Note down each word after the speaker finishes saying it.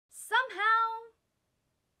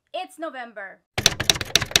It's November.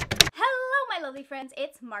 Hello my lovely friends,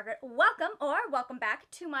 it's Margaret. Welcome back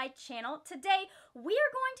to my channel. Today we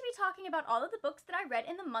are going to be talking about all of the books that I read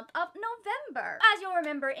in the month of November. As you'll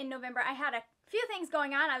remember, in November I had a few things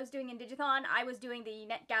going on. I was doing Indigathon, I was doing the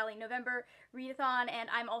NetGalley November readathon, and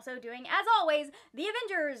I'm also doing, as always, the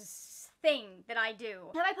Avengers thing that I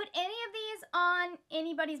do. Have I put any of these on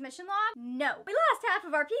anybody's mission log? No. We lost half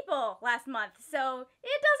of our people last month, so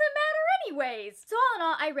it doesn't matter anyways. So all in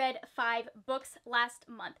all, I read 5 books last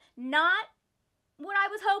month. Not what I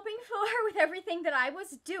was hoping for with everything that I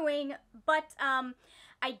was doing, but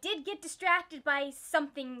I did get distracted by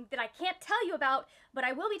something that I can't tell you about, but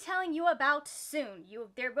I will be telling you about soon.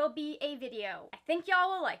 There will be a video. I think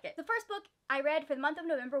y'all will like it. The first book I read for the month of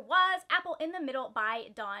November was Apple in the Middle by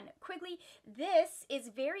Dawn Quigley. This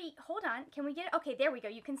is very, hold on, can we get it? Okay, there we go,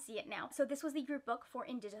 you can see it now. So this was the group book for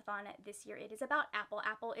Indigathon this year. It is about Apple.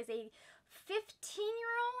 Apple is a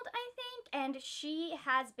 15-year-old, I think, and she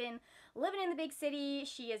has been living in the big city.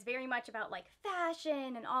 She is very much about like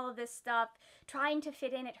fashion and all of this stuff, trying to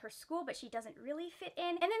fit in at her school, but she doesn't really fit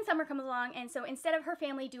in. And then summer comes along, and so instead of her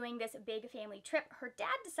family doing this big family trip, her dad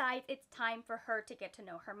decides it's time for her to get to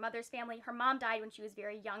know her mother's family. Her mom died when she was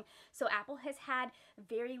very young, so Apple has had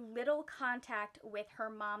very little contact with her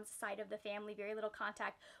mom's side of the family, very little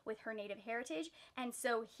contact with her native heritage, and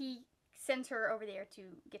so he sends her over there to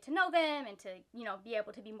get to know them and to, you know, be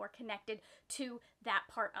able to be more connected to that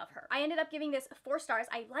part of her. I ended up giving this 4 stars.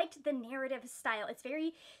 I liked the narrative style. It's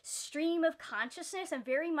very stream of consciousness and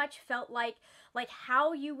very much felt like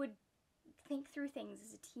how you would think through things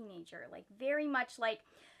as a teenager, like very much like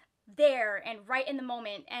there and right in the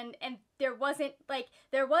moment, and there wasn't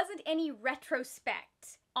any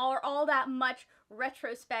retrospect or all that much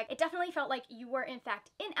retrospect. It definitely felt like you were in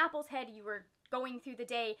fact in Apple's head. You were going through the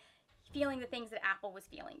day feeling the things that Apple was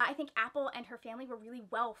feeling. I think Apple and her family were really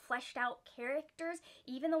well fleshed out characters.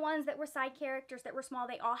 Even the ones that were side characters that were small,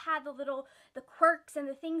 they all had the quirks and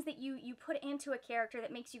the things that you put into a character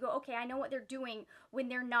that makes you go, okay, I know what they're doing when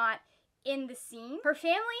they're not in the scene. Her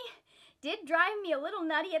family did drive me a little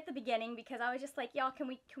nutty at the beginning because I was just like, y'all, can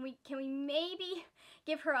we maybe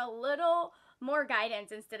give her a little more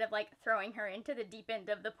guidance instead of like throwing her into the deep end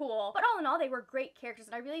of the pool. But all in all, they were great characters,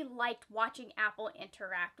 and I really liked watching Apple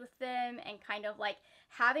interact with them and kind of like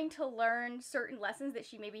having to learn certain lessons that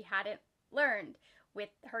she maybe hadn't learned with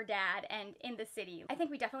her dad and in the city. I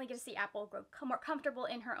think we definitely get to see Apple grow more comfortable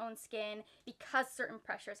in her own skin because certain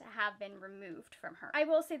pressures have been removed from her. I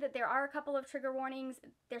will say that there are a couple of trigger warnings.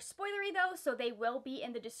 They're spoilery though, so they will be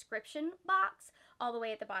in the description box all the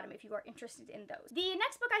way at the bottom if you are interested in those. The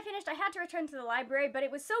next book I finished, I had to return to the library, but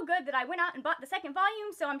it was so good that I went out and bought the second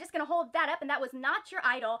volume, so I'm just gonna hold that up, and that was Not Your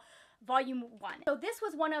Idol, Volume 1. So this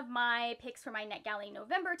was one of my picks for my NetGalley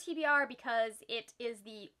November TBR because it is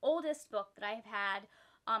the oldest book that I have had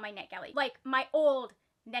on my NetGalley. Like, my old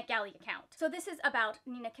NetGalley account. So this is about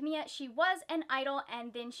Nina Kamiya. She was an idol,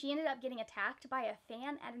 and then she ended up getting attacked by a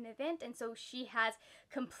fan at an event, and so she has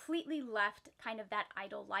completely left kind of that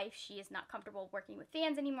idol life. She is not comfortable working with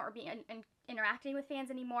fans anymore or being interacting with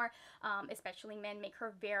fans anymore. Especially men make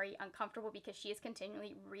her very uncomfortable because she is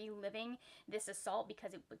continually reliving this assault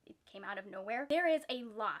because it came out of nowhere. There is a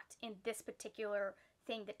lot in this particular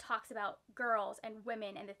thing that talks about girls and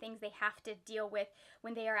women and the things they have to deal with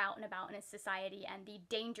when they are out and about in a society and the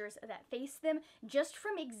dangers that face them just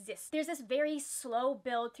from existing. There's this very slow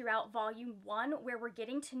build throughout Volume 1 where we're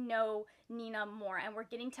getting to know Nina more and we're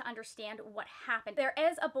getting to understand what happened. There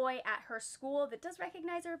is a boy at her school that does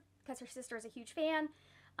recognize her because her sister is a huge fan,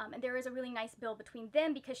 and there is a really nice build between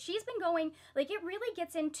them because she's been going, like, it really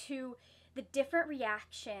gets into the different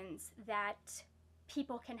reactions that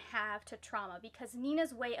people can have to trauma, because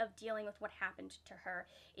Nina's way of dealing with what happened to her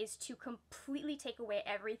is to completely take away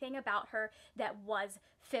everything about her that was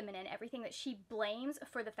feminine, everything that she blames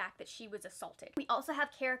for the fact that she was assaulted. We also have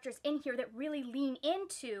characters in here that really lean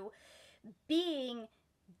into being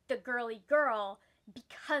the girly girl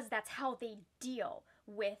because that's how they deal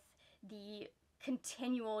with the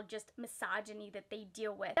continual just misogyny that they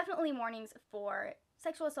deal with. Definitely warnings for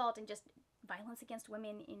sexual assault and just violence against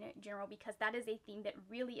women in general, because that is a theme that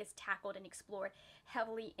really is tackled and explored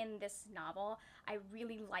heavily in this novel. I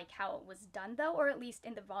really like how it was done though, or at least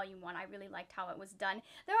in the Volume 1, I really liked how it was done.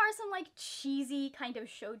 There are some like cheesy kind of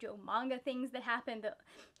shoujo manga things that happen that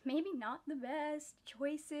maybe not the best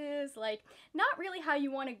choices, like not really how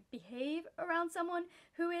you want to behave around someone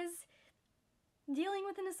who is dealing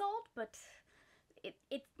with an assault, but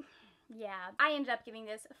yeah. I ended up giving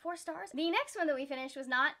this 4 stars. The next one that we finished was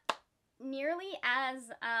not nearly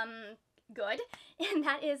as good, and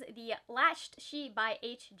that is The Latched She by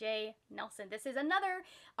H.J. Nelson. This is another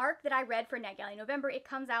arc that I read for NetGalley November. It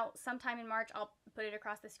comes out sometime in March. I'll put it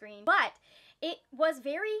across the screen. But it was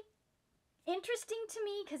very interesting to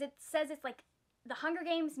me because it says it's like the Hunger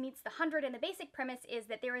Games meets the 100, and the basic premise is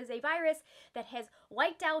that there is a virus that has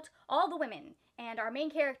wiped out all the women, and our main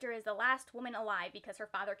character is the last woman alive because her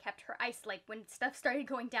father kept her isolated. When stuff started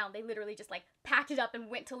going down, they literally just like packed it up and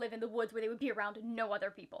went to live in the woods where they would be around no other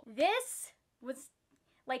people. This was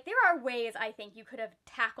like, there are ways I think you could have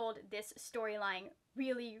tackled this storyline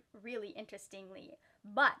really, really interestingly,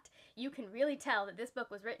 but you can really tell that this book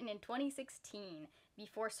was written in 2016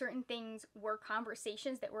 before certain things were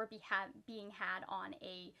conversations that were being had on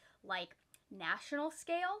a like national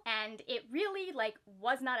scale, and it really like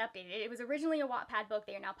was not updated. It was originally a Wattpad book.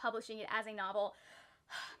 They are now publishing it as a novel.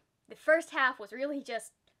 The first half was really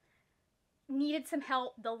just needed some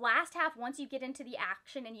help. The last half, once you get into the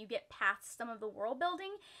action and you get past some of the world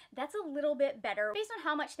building, that's a little bit better. Based on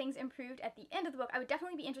how much things improved at the end of the book, I would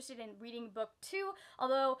definitely be interested in reading book 2,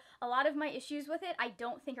 although a lot of my issues with it I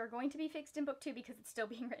don't think are going to be fixed in book 2 because it's still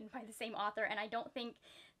being written by the same author, and I don't think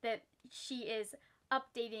that she is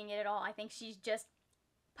updating it at all. I think she's just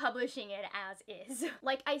publishing it as is.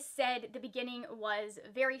 Like I said, the beginning was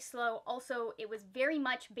very slow. Also, it was very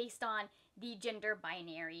much based on the gender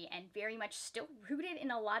binary and very much still rooted in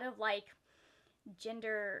a lot of like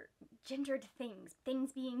gendered things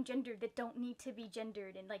being gendered that don't need to be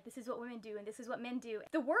gendered, and like this is what women do and this is what men do.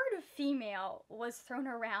 The word female was thrown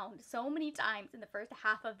around so many times in the first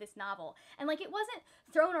half of this novel, and like it wasn't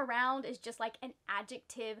thrown around as just like an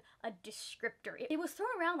adjective, a descriptor. It was thrown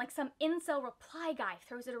around like some incel reply guy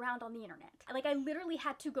throws it around on the internet. Like I literally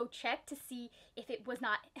had to go check to see if it was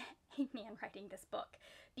not a man writing this book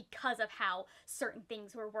because of how certain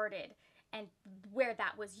things were worded and where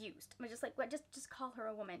that was used. I was just like, what? Just call her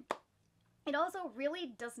a woman. It also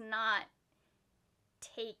really does not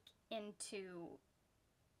take into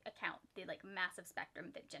account the like massive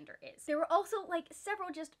spectrum that gender is. There were also like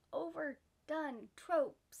several just overdone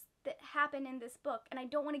tropes that happen in this book, and I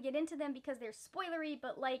don't want to get into them because they're spoilery,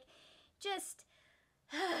 but like just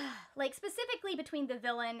like specifically between the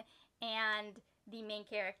villain and the main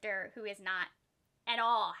character, who is not at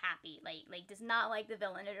all happy, like does not like the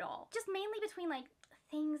villain at all. Just mainly between like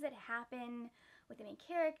things that happen with the main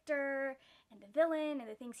character and the villain and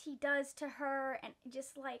the things he does to her, and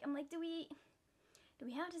just like I'm like, do we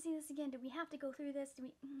have to see this again? Do we have to go through this?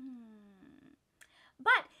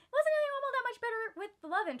 But it wasn't really all that much better with the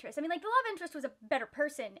love interest. I mean, like, the love interest was a better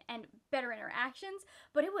person and better interactions,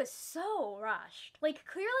 but it was so rushed. Like,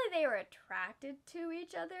 clearly they were attracted to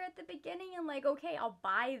each other at the beginning, and like, okay, I'll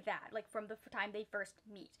buy that, like, from the time they first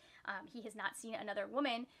meet. He has not seen another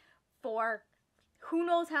woman for who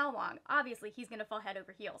knows how long. Obviously, he's gonna fall head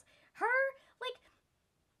over heels. Her,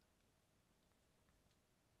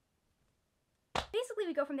 like, basically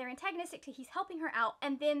we go from they're antagonistic to he's helping her out,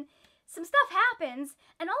 and then some stuff happens,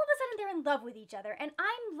 and all of a sudden they're in love with each other, and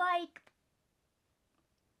I'm like,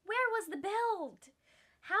 where was the build?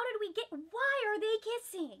 How did we get, why are they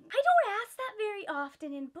kissing? I don't ask that very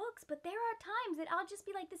often in books, but there are times that I'll just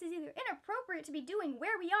be like, this is either inappropriate to be doing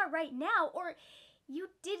where we are right now, or you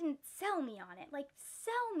didn't sell me on it. Like,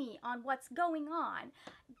 sell me on what's going on.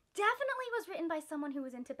 Definitely was written by someone who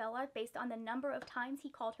was into Bellard based on the number of times he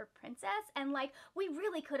called her princess, and like, we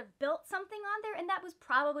really could have built something on there, and that was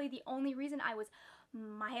probably the only reason I was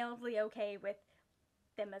mildly okay with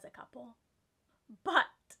them as a couple. But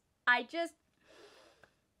I just,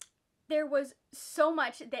 there was so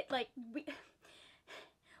much that like,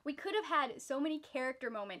 we could have had so many character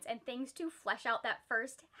moments and things to flesh out that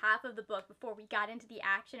first half of the book before we got into the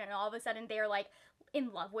action, and all of a sudden they're like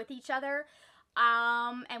in love with each other.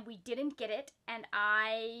 And we didn't get it, and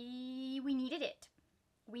we needed it.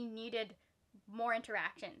 We needed more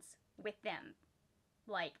interactions with them,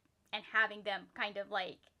 like, and having them kind of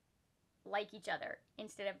like each other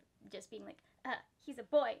instead of just being like, he's a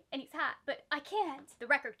boy and he's hot, but I can't. The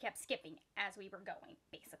record kept skipping as we were going,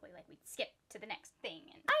 basically, like we'd skip to the next thing,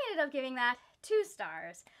 and I ended up giving that 2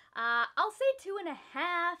 stars. I'll say 2.5,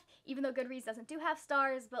 even though Goodreads doesn't do half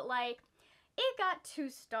stars, but like, it got 2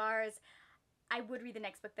 stars. I would read the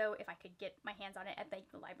next book, though, if I could get my hands on it at, like,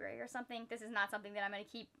 the library or something. This is not something that I'm going to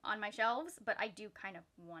keep on my shelves, but I do kind of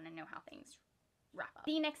want to know how things wrap up.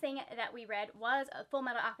 The next thing that we read was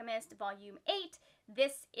Fullmetal Alchemist Volume 8.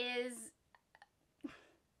 This is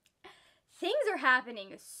things are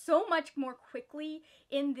happening so much more quickly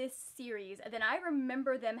in this series than I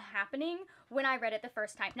remember them happening when I read it the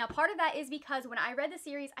first time. Now, part of that is because when I read the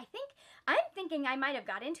series, I'm thinking I might have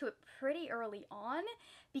got into it pretty early on,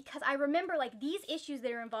 because I remember like these issues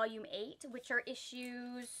that are in volume 8, which are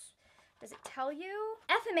issues, does it tell you?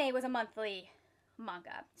 FMA was a monthly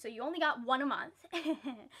manga, so you only got one a month.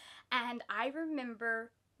 And I remember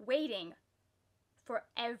waiting for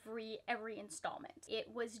every installment. It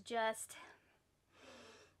was just,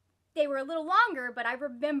 they were a little longer, but I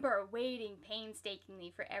remember waiting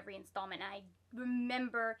painstakingly for every installment. And I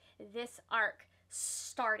remember this arc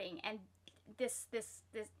starting, and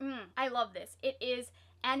I love this. It is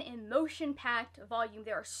an emotion-packed volume.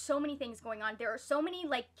 There are so many things going on. There are so many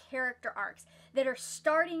like character arcs that are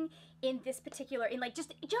starting in this particular, in like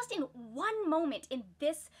just in one moment in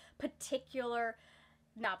this particular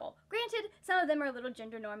novel. Granted, some of them are a little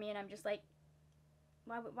gender normie, and I'm just like,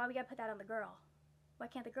 why we gotta put that on the girl? Why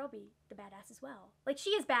can't the girl be the badass as well? Like,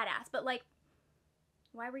 she is badass, but like,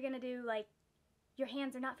 why are we gonna do like, your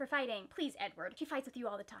hands are not for fighting? Please, Edward. She fights with you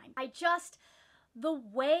all the time. The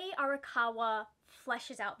way Arakawa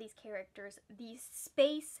fleshes out these characters, the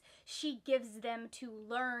space she gives them to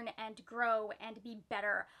learn and grow and be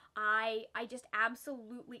better, I just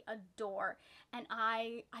absolutely adore. And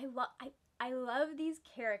I love these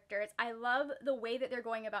characters. I love the way that they're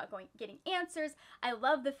going about getting answers. I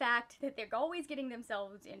love the fact that they're always getting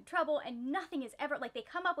themselves in trouble, and nothing is ever, like, they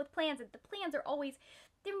come up with plans, and the plans are always,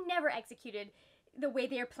 they're never executed the way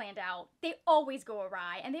they're planned out. They always go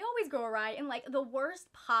awry, and they always go awry in like the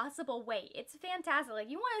worst possible way. It's fantastic. Like,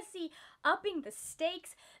 you want to see upping the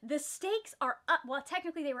stakes. The stakes are up. Well,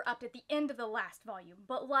 technically they were upped at the end of the last volume,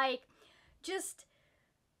 but like, just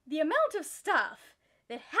the amount of stuff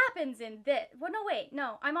that happens in this. Well, no, wait,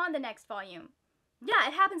 no, I'm on the next volume. Yeah,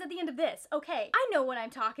 it happens at the end of this. Okay, I know what I'm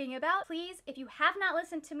talking about. Please, if you have not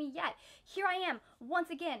listened to me yet, here I am, once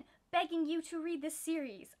again, begging you to read this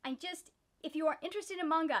series. If you are interested in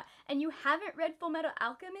manga and you haven't read Fullmetal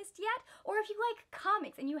Alchemist yet, or if you like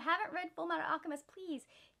comics and you haven't read Fullmetal Alchemist, please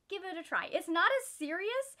give it a try. It's not as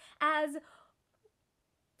serious as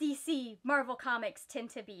DC Marvel comics tend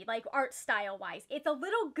to be, like art style wise. It's a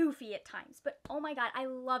little goofy at times, but oh my god, I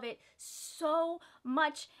love it so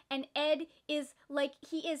much. And Ed is like,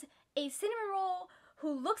 he is a cinnamon roll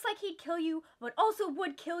who looks like he'd kill you, but also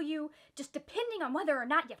would kill you, just depending on whether or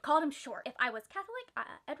not you've called him short. If I was Catholic,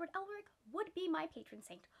 Edward Elric would be my patron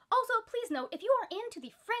saint. Also, please note, if you are into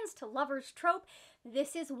the friends to lovers trope,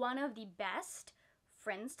 this is one of the best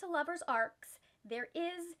friends to lovers arcs there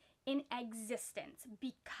is in existence,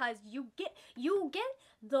 because you get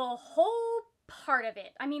the whole part of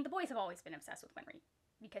it. I mean, the boys have always been obsessed with Winry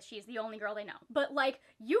because she's the only girl they know, but like,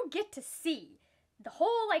 you get to see the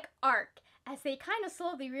whole like arc as they kind of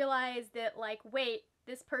slowly realize that, like, wait,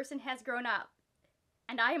 this person has grown up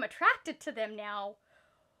and I am attracted to them now.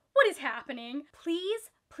 What is happening? Please,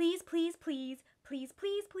 please, please, please, please,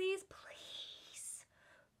 please, please, please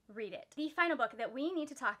read it. The final book that we need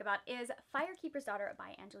to talk about is Firekeeper's Daughter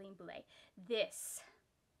by Angeline Boulet. This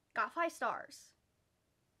got 5 stars.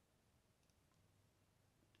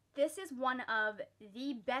 This is one of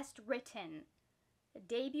the best written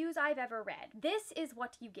debuts I've ever read. This is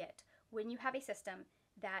what you get when you have a system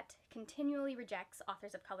that continually rejects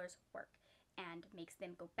authors of color's work and makes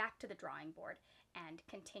them go back to the drawing board and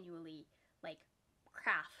continually like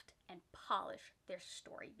craft and polish their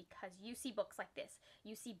story. Because you see books like this,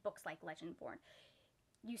 you see books like Legendborn,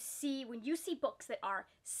 when you see books that are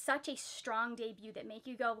such a strong debut that make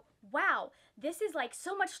you go, wow, this is like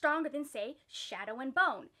so much stronger than, say, Shadow and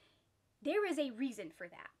Bone. There is a reason for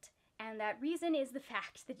that. And that reason is the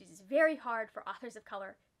fact that it is very hard for authors of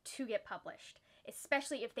color to get published,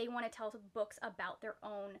 especially if they want to tell books about their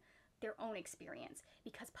own experience,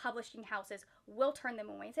 because publishing houses will turn them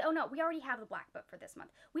away and say, oh no, we already have the Black book for this month.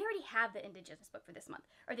 We already have the Indigenous book for this month,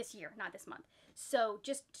 or this year, not this month. So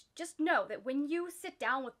just know that when you sit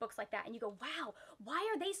down with books like that and you go, wow, why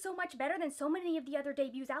are they so much better than so many of the other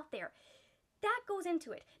debuts out there? That goes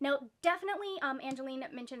into it. Now, definitely, Angeline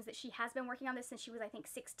mentions that she has been working on this since she was, I think,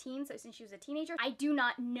 16, so since she was a teenager. I do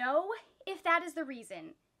not know if that is the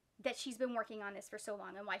reason that she's been working on this for so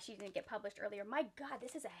long and why she didn't get published earlier. My god,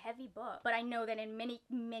 this is a heavy book. But I know that in many,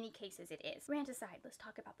 many cases it is. Rant aside, let's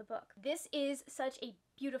talk about the book. This is such a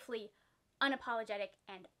beautifully unapologetic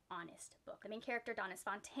and honest book. The main character, Donna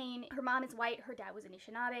Fontaine, her mom is white, her dad was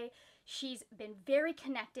Anishinaabe. She's been very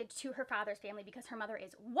connected to her father's family because her mother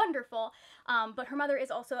is wonderful, but her mother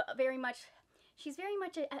is also she's very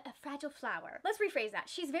much a fragile flower. Let's rephrase that.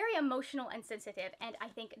 She's very emotional and sensitive, and I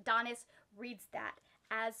think Donis reads that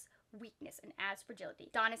as weakness and as fragility.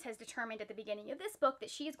 Donis has determined at the beginning of this book that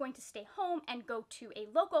she is going to stay home and go to a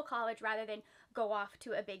local college rather than go off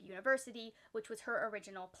to a big university, which was her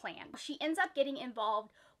original plan. She ends up getting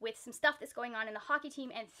involved with some stuff that's going on in the hockey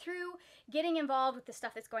team, and through getting involved with the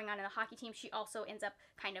stuff that's going on in the hockey team, she also ends up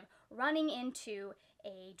kind of running into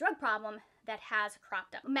a drug problem that has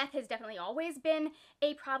cropped up. Meth has definitely always been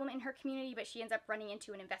a problem in her community, but she ends up running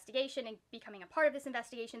into an investigation and becoming a part of this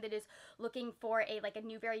investigation that is looking for a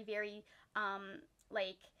new very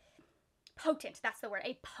potent, that's the word,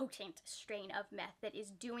 a potent strain of meth that is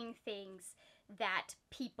doing things that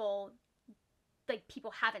people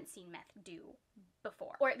haven't seen meth do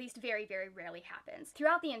before, or at least very, very rarely happens.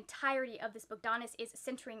 Throughout the entirety of this book, Donis is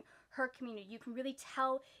centering her community. You can really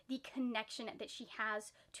tell the connection that she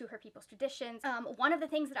has to her people's traditions. One of the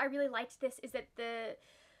things that I really liked this is that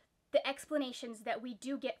the explanations that we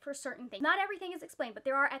do get for certain things, not everything is explained, but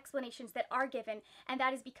there are explanations that are given, and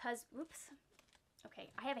that is because, okay,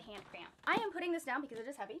 I have a hand cramp. I am putting this down because it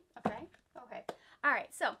is heavy, okay?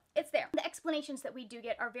 Alright, so it's there. The explanations that we do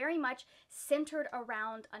get are very much centered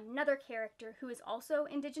around another character who is also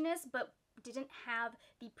indigenous, but didn't have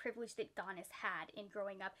the privilege that Donis had in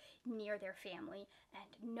growing up near their family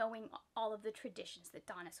and knowing all of the traditions that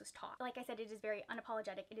Donis was taught. Like I said, it is very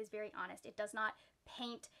unapologetic, it is very honest. It does not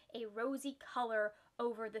paint a rosy color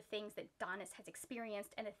over the things that Donis has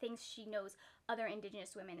experienced and the things she knows other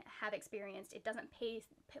indigenous women have experienced. It doesn't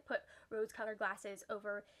put rose-colored glasses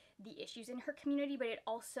over the issues in her community, but it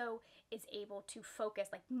also is able to focus,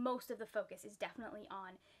 most of the focus is definitely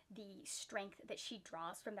on the strength that she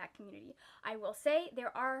draws from that community. I will say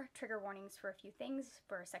there are trigger warnings for a few things,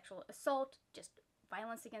 for sexual assault, just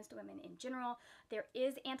violence against women in general. There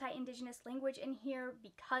is anti-indigenous language in here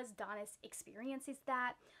because Donis experiences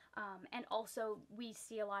that, and also we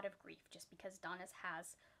see a lot of grief just because Donis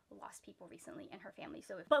has lost people recently in her family.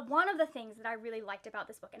 But one of the things that I really liked about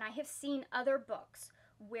this book, and I have seen other books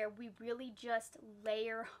where we really just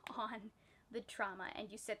layer on the trauma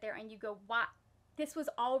and you sit there and you go, "What? This was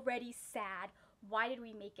already sad. Why did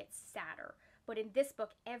we make it sadder?" But in this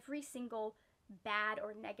book, every single bad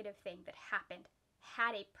or negative thing that happened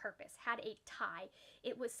had a purpose, had a tie.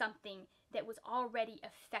 It was something that was already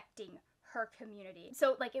affecting her community.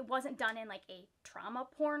 So it wasn't done in a trauma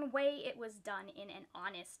porn way. It was done in an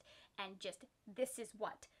honest and just, this is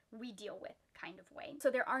what we deal with kind of way. So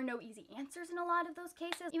there are no easy answers in a lot of those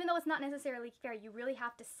cases. Even though it's not necessarily fair, you really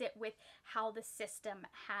have to sit with how the system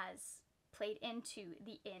has played into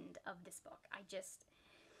the end of this book. I just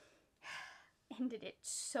ended it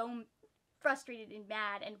so frustrated and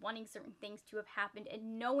mad and wanting certain things to have happened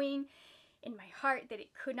and knowing in my heart that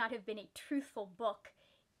it could not have been a truthful book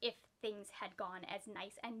if things had gone as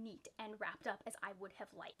nice and neat and wrapped up as I would have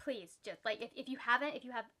liked. Please, just if you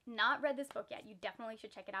have not read this book yet, you definitely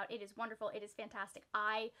should check it out. It is wonderful. It is fantastic.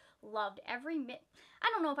 I loved every minute. I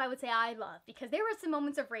don't know if I would say I loved, because there were some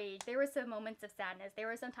moments of rage. There were some moments of sadness. There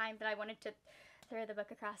were some times that I wanted to throw the book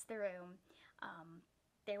across the room.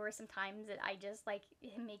 There were some times that I just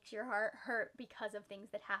it makes your heart hurt because of things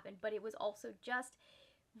that happened, but it was also just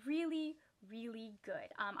really, really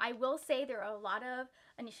good. I will say there are a lot of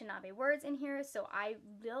Anishinaabe words in here, so I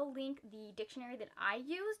will link the dictionary that I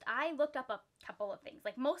used. I looked up a couple of things.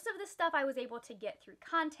 Most of the stuff I was able to get through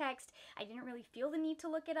context. I didn't really feel the need to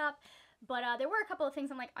look it up, but there were a couple of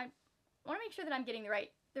things I'm I want to make sure that I'm getting the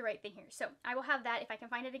right thing here. So I will have that, if I can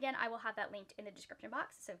find it again, I will have that linked in the description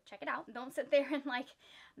box, so check it out. Don't sit there and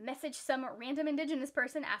message some random indigenous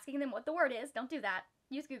person asking them what the word is. Don't do that.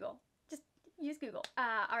 Use Google. Use Google.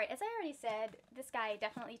 Alright, as I already said, this guy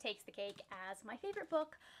definitely takes the cake as my favorite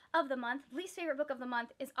book of the month. Least favorite book of the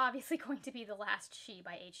month is obviously going to be The Last She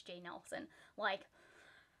by H.J. Nelson.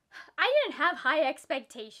 I didn't have high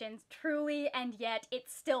expectations, truly, and yet it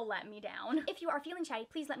still let me down. If you are feeling chatty,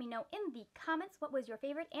 please let me know in the comments what was your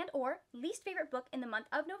favorite and or least favorite book in the month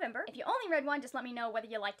of November. If you only read one, just let me know whether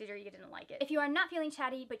you liked it or you didn't like it. If you are not feeling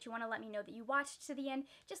chatty, but you want to let me know that you watched to the end,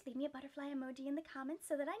 just leave me a butterfly emoji in the comments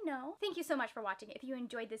so that I know. Thank you so much for watching. If you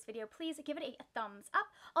enjoyed this video, please give it a thumbs up.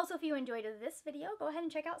 Also, if you enjoyed this video, go ahead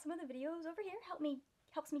and check out some of the videos over here.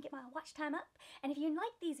 Helps me get my watch time up. And if you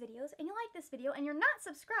like these videos and you like this video and you're not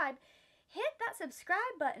subscribed, hit that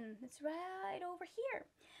subscribe button. It's right over here.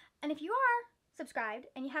 And if you are subscribed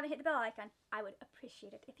and you haven't hit the bell icon, I would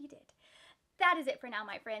appreciate it if you did. That is it for now,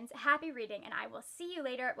 my friends. Happy reading, and I will see you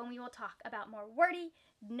later when we will talk about more wordy,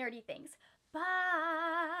 nerdy things.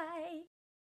 Bye!